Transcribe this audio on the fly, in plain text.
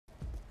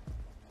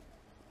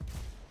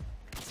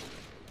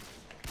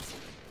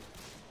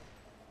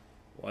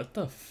What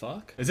the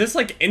fuck? Is this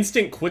like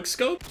instant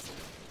quickscope?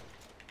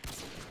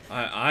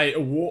 I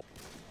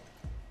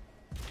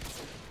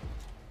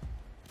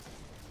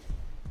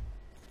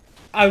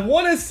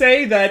want to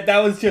say that that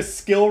was just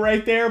skill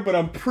right there, but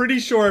I'm pretty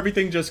sure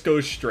everything just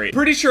goes straight.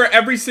 Pretty sure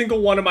every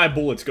single one of my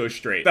bullets goes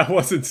straight. That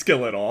wasn't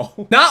skill at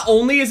all. Not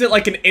only is it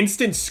like an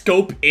instant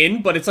scope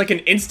in, but it's like an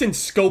instant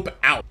scope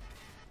out.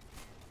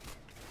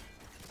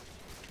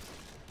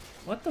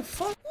 What the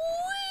fuck?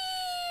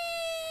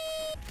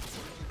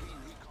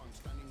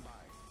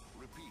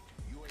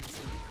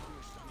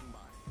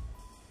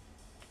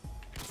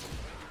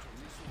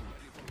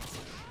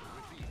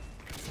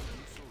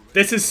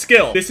 This is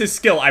skill. This is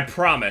skill. I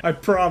promise. I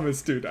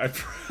promise, dude. I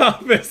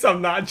promise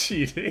I'm not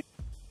cheating.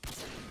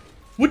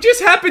 What just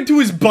happened to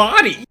his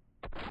body?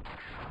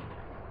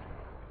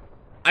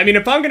 I mean,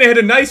 if I'm gonna hit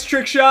a nice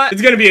trick shot,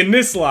 it's gonna be in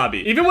this lobby.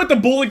 Even with the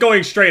bullet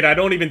going straight, I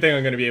don't even think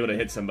I'm gonna be able to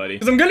hit somebody.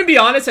 Because I'm gonna be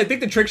honest, I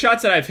think the trick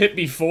shots that I've hit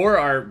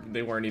before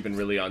they weren't even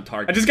really on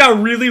target. I just got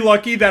really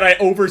lucky that I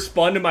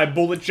overspun and my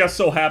bullet just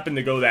so happened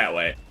to go that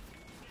way.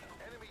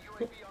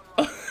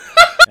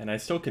 And I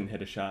still can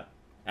hit a shot.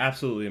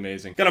 Absolutely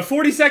amazing. Got a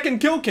 40-second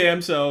kill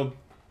cam, so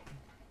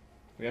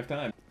we have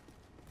time.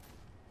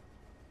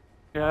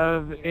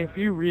 If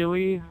you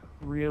really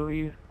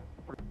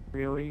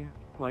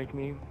like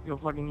me, you'll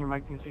plug in your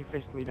mic and say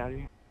fist me,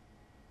 daddy.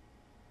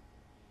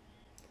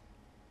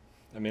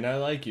 I mean, I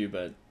like you,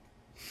 but...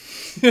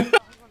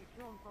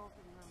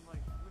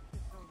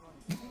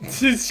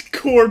 His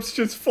corpse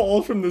just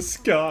falls from the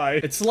sky.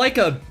 It's like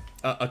a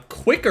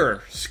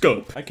quicker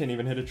scope. I can't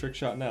even hit a trick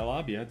shot in that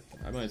lobby. I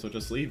might as well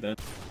just leave then.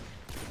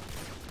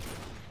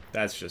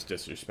 That's just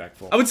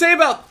disrespectful. I would say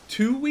about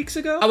 2 weeks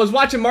ago, I was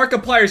watching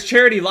Markiplier's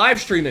charity live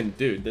stream and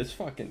dude, this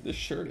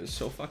shirt is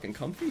so fucking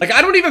comfy. Like,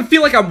 I don't even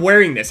feel like I'm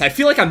wearing this. I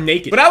feel like I'm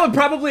naked. But I would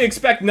probably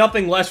expect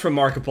nothing less from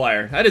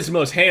Markiplier. That is the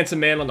most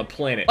handsome man on the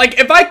planet. Like,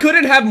 if I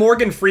couldn't have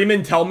Morgan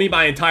Freeman tell me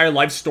my entire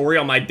life story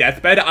on my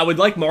deathbed, I would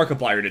like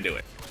Markiplier to do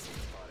it.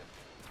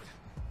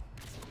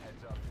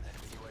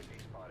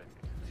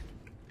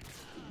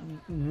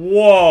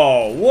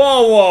 Whoa,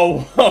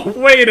 whoa, whoa,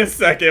 wait a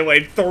second,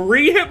 wait,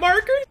 3 hit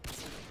markers?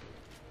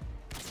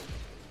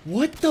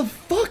 What the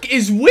fuck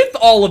is with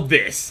all of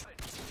this?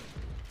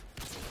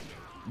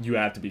 You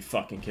have to be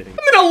fucking kidding.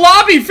 I'm in a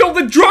lobby filled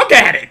with drug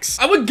addicts!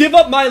 I would give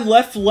up my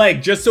left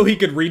leg just so he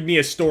could read me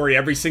a story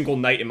every single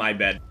night in my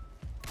bed.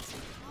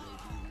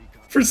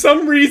 For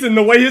some reason,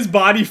 the way his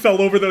body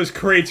fell over those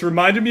crates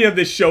reminded me of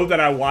this show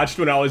that I watched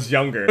when I was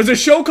younger. It was a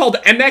show called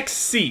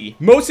MXC,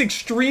 Most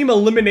Extreme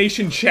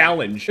Elimination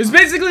Challenge. It's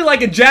basically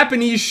like a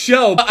Japanese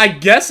show, but I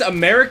guess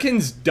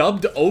Americans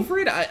dubbed over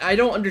it? I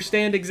don't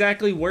understand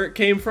exactly where it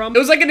came from. It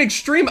was like an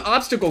extreme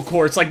obstacle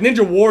course, like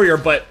Ninja Warrior,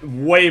 but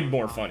way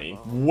more funny.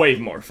 Way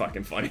more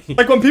fucking funny.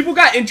 Like when people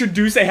got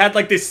introduced, they had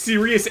like this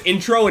serious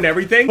intro and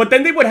everything, but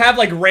then they would have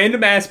like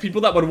random ass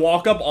people that would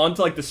walk up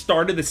onto like the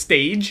start of the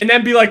stage and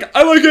then be like,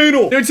 I like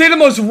anal. They would say the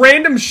most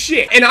random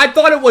shit, and I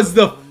thought it was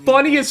the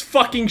funniest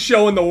fucking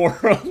show in the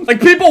world. Like,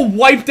 people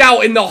wiped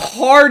out in the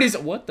hardest—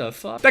 what the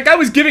fuck? That guy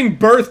was giving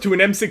birth to an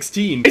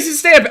M16. I used to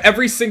stay up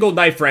every single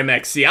night for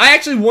MXC. I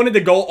actually wanted to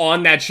go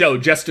on that show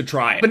just to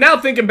try it. But now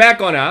thinking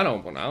back on it, I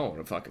don't want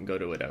to fucking go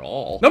to it at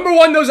all. Number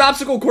one, those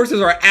obstacle courses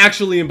are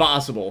actually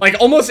impossible. Like,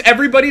 almost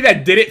everybody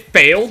that did it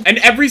failed, and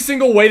every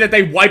single way that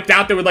they wiped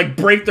out, they would, like,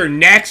 break their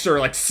necks or,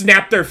 like,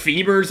 snap their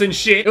femurs and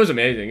shit. It was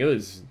amazing.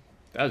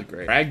 That was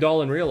great.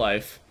 Ragdoll in real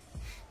life.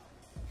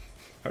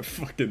 I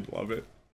fucking love it.